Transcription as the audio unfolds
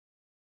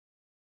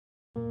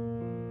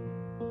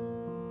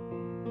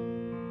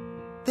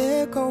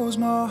There goes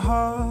my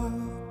heart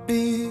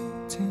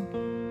beating,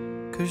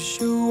 'cause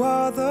you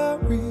are the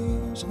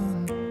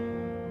reason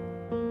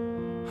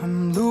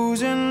I'm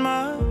losing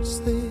my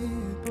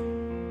sleep.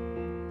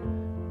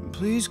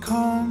 Please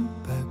come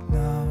back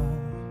now.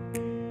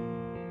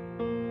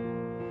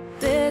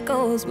 There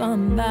goes my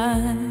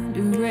mind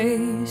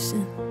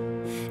erasing,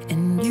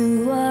 and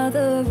you are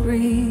the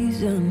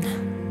reason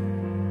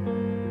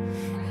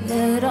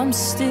that I'm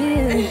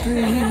still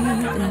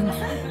breathing.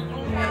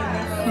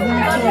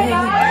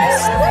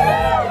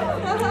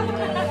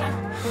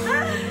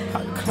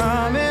 I'd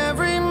climb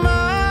every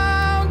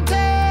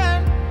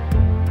mountain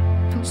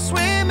and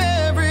swim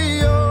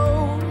every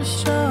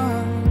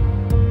ocean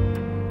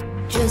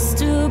just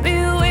to be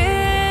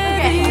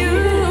with you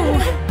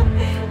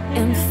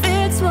and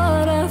fix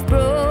what I've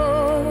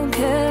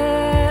broken.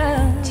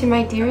 To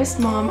my dearest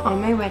mom on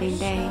my wedding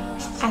day,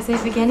 as I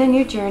begin a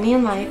new journey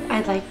in life,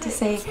 I'd like to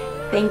say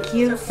thank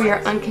you for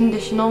your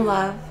unconditional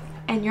love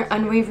and your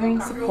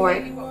unwavering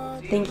support.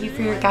 Thank you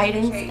for your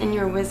guidance and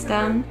your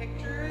wisdom.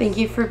 Thank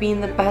you for being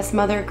the best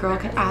mother a girl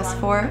could ask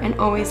for and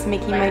always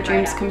making my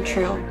dreams come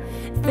true.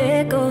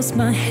 There goes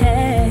my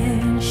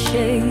hand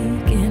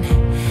shaking,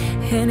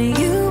 and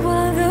you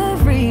are the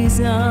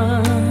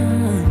reason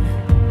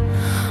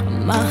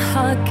my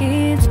heart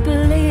keeps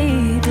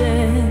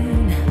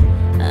bleeding.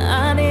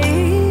 I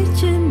need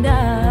you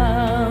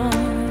now.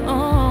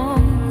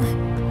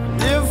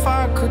 If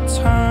I could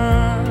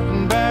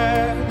turn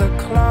back the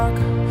clock,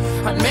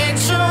 I'd make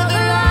sure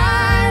the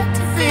light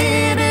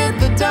defeated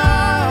the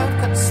dark.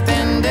 I'd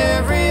spend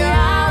every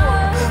hour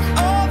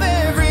of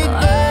every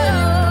day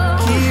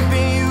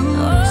keeping you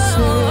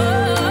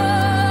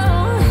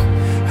safe,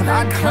 and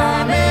I'd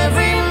climb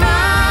every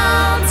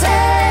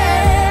mountain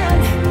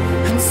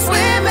and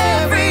swim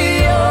every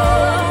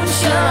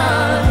ocean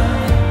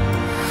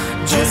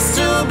just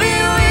to be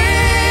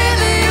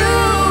with you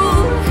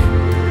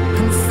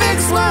and fix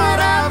what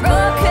I've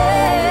broken.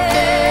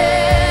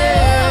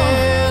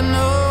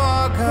 No,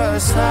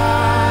 'cause I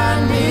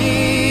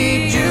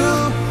need you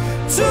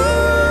to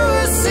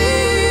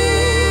see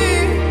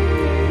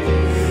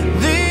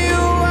that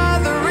you are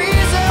the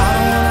reason. I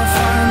don't wanna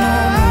fight no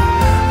more,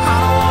 I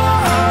don't wanna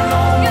hurt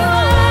no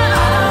more,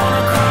 I don't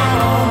wanna cry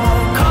no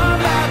more. Come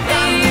back,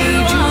 I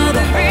need you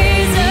to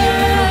reason.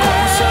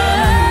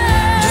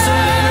 Just a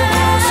little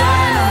closer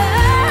now.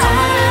 Come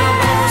a little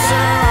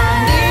closer, I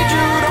need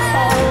you to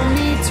hold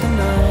me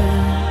tonight.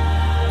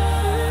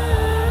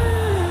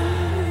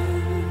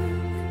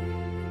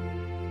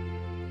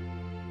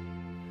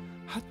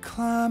 I'd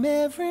climb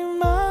every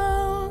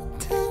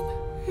mountain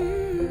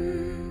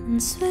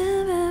And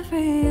swim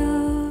every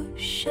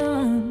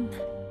ocean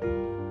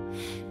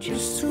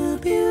just to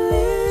be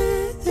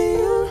with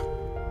you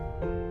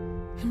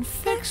and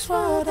fix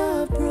what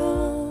I've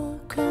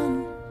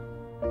broken.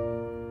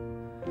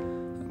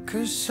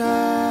 'Cause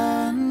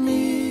I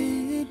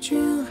need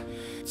you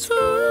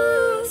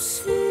to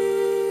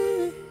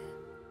see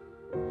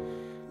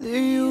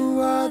that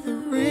you are the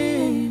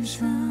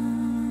reason.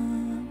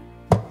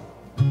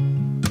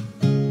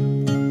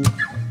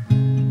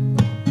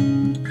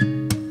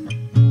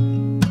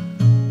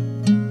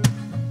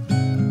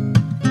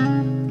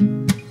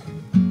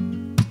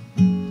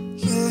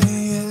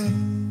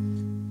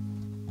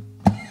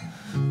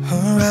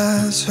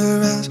 Her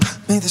eyes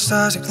made the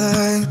stars look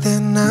like they're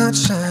not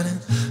shining.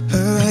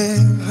 Her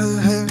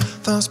hair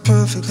falls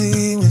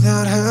perfectly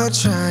without her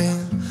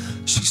trying.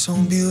 She's so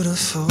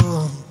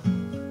beautiful,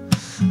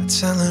 I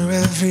tell her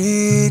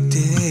every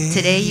day.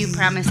 Today you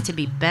promise to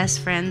be best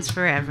friends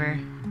forever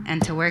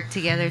and to work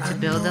together to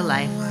build a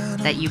life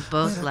that you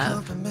both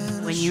love.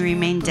 When you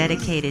remain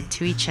dedicated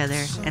to each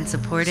other and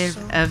supportive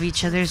of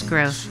each other's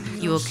growth,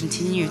 you will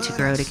continue to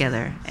grow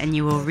together and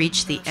you will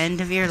reach the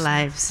end of your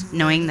lives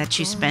knowing that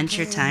you spent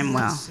your time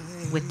well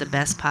with the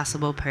best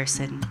possible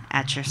person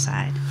at your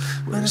side.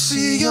 When I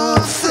see your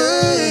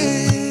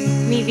face,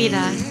 Mi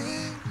vida,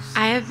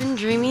 I have been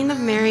dreaming of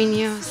marrying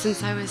you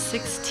since I was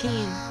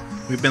 16.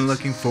 We've been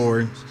looking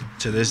forward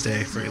to this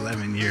day for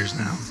 11 years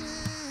now.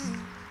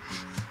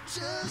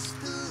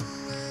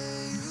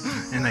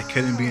 And I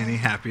couldn't be any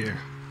happier.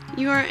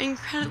 You are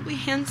incredibly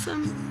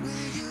handsome.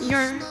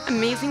 Your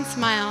amazing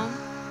smile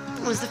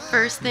was the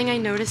first thing I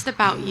noticed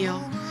about you,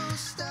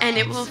 and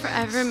it will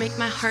forever make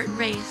my heart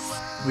race.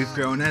 We've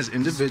grown as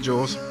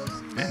individuals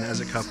and as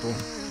a couple.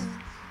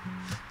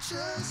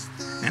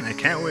 And I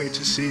can't wait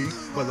to see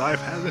what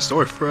life has in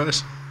store for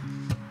us.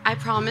 I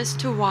promise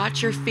to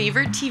watch your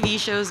favorite TV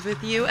shows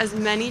with you as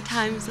many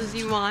times as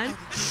you want,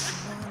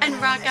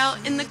 and rock out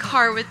in the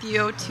car with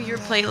you to your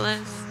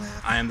playlist.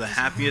 I am the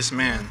happiest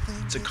man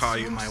to call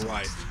you my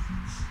wife,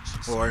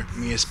 or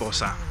mi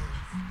esposa.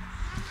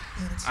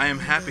 I am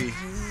happy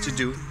to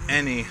do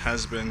any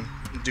husband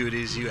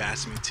duties you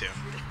ask me to.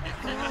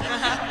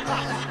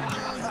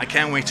 I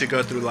can't wait to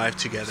go through life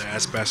together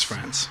as best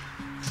friends.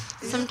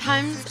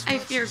 Sometimes I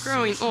fear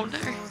growing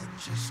older,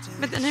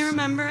 but then I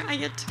remember I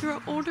get to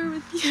grow older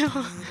with you.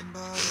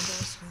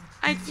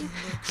 I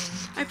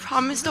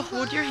promise to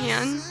hold your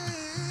hand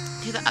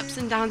through the ups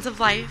and downs of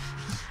life,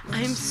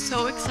 I am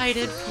so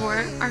excited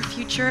for our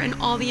future and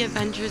all the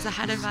adventures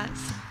ahead of us.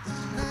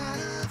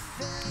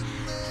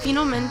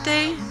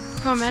 Finalmente,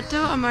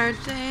 prometo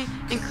amarte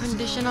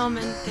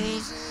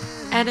incondicionalmente.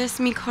 Eres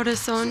mi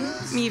corazón,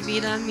 mi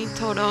vida, mi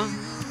todo.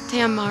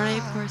 Te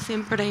amaré por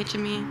siempre,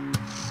 Jimmy.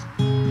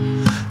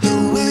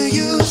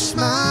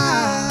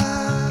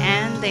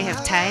 And they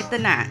have tied the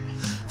knot.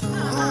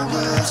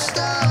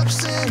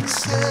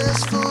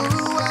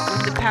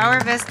 With the power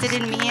vested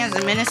in me as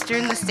a minister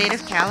in the state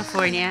of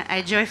California,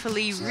 I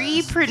joyfully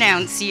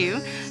re-pronounce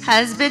you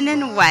husband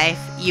and wife.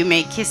 You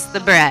may kiss the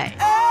bride.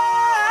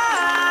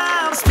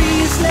 I'm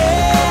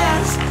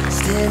speechless,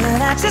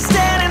 staring at you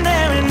standing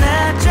there in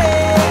that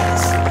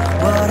dress.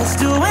 What it's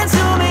doing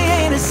to me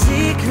ain't a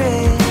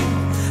secret,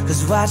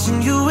 'cause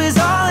watching you is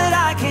all that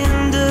I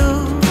can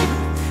do.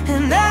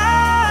 And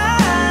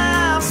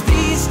I'm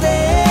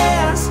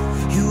speechless.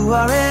 You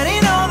already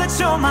know that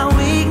you're my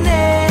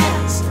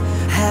weakness.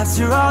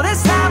 After all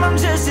this time I'm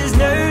just as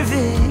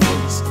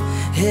nervous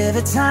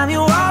every time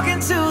you walk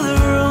into the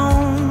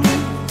room.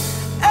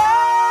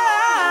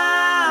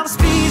 I'm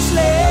speechless.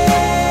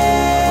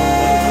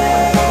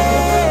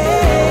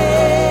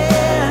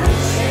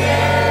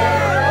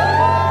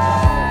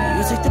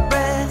 You take the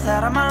breath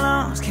out of my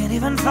lungs, can't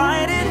even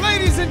fight it.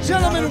 Ladies and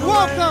gentlemen,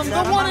 welcome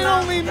the one and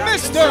only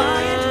Mr.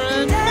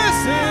 and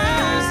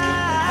Mrs.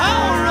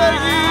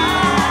 Already.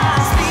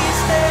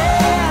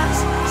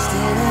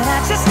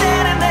 Just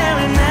standing there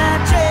in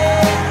that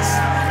dress.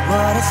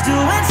 What it's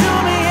doing to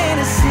me ain't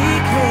a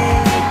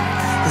secret,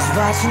 'cause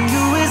watching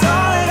you is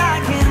all that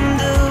I can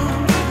do.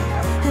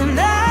 And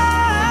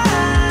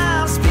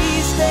I'm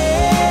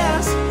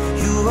speechless.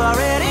 You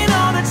already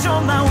know that you're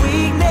my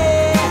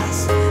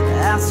weakness.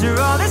 After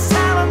all this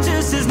time I'm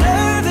just as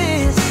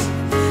nervous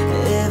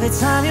every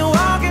time you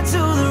walk into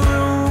the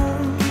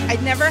room.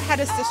 I'd never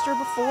had a sister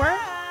before,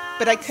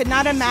 but I could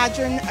not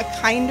imagine a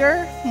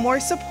kinder,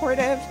 more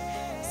supportive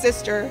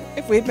sister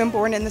if we had been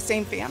born in the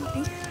same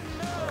family.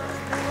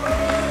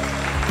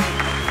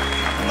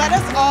 Let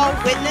us all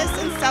witness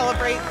and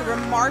celebrate the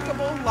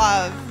remarkable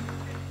love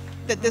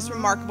that this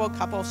remarkable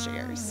couple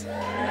shares.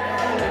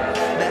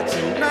 That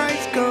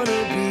tonight's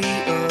gonna be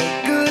a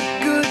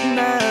good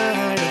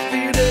night. I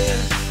feel it.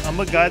 I'm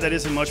a guy that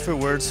isn't much for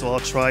words, so I'll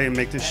try and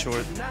make this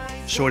short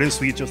and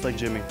sweet, just like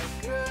Jimmy.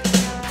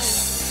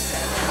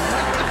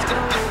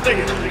 Thank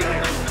you.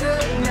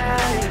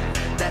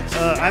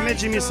 I met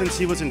Jimmy since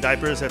he was in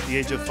diapers at the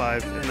age of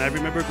 5, and I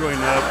remember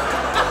growing up.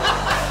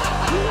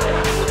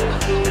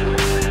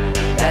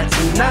 That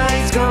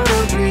tonight's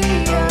gonna be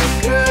a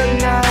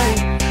good night.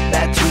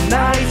 That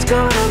tonight's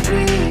gonna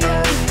be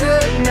a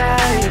good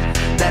night.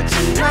 That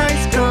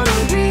tonight's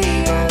gonna be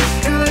a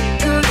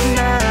good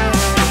night.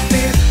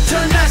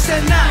 Tonight's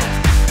the night.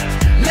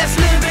 Let's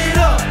live it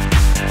up.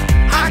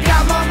 I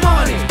got my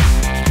money.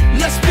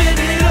 Let's spin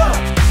it up.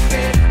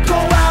 Go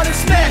out and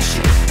smash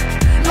it.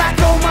 Like,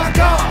 oh my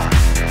God.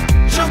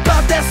 Jump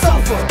out that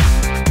sofa.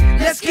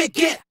 Let's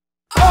get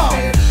off.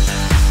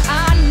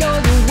 I know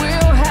that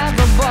we'll have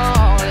a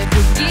ball if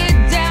we get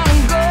down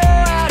and go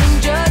out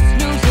and just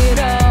lose it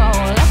all.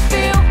 I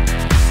feel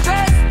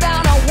stressed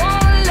out, I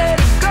wanna let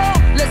it go.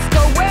 Let's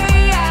go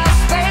way out,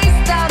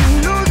 spaced out and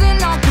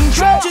losing all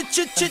control.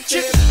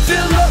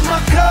 Fill up my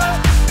cup,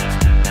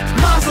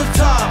 Mazel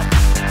tov.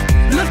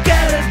 Look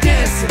at her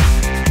dancing,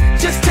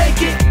 just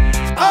take it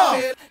off.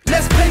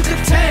 Let's paint the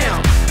town,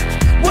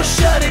 we'll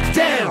shut it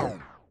down.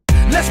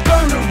 Let's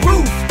burn the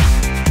roof,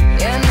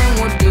 And then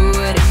we'll do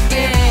it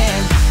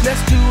again.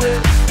 let's do it,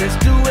 let's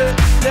do it,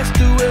 let's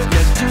do it,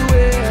 let's do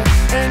it,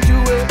 and do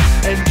it,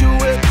 and do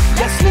it.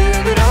 Let's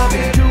live it up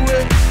and do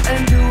it,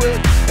 and do it,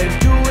 and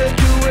do it,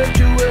 do it,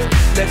 do it.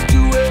 Let's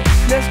do it,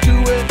 let's do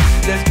it,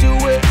 let's do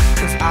it,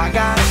 'cause I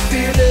got a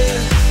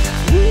feeling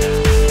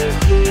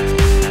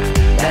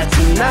that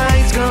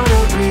tonight's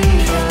gonna be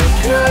a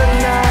good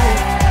night.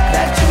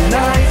 That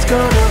tonight's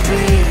gonna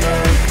be a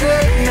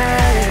good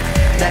night.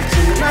 That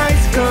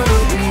tonight's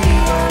gonna be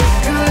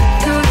a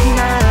good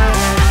night.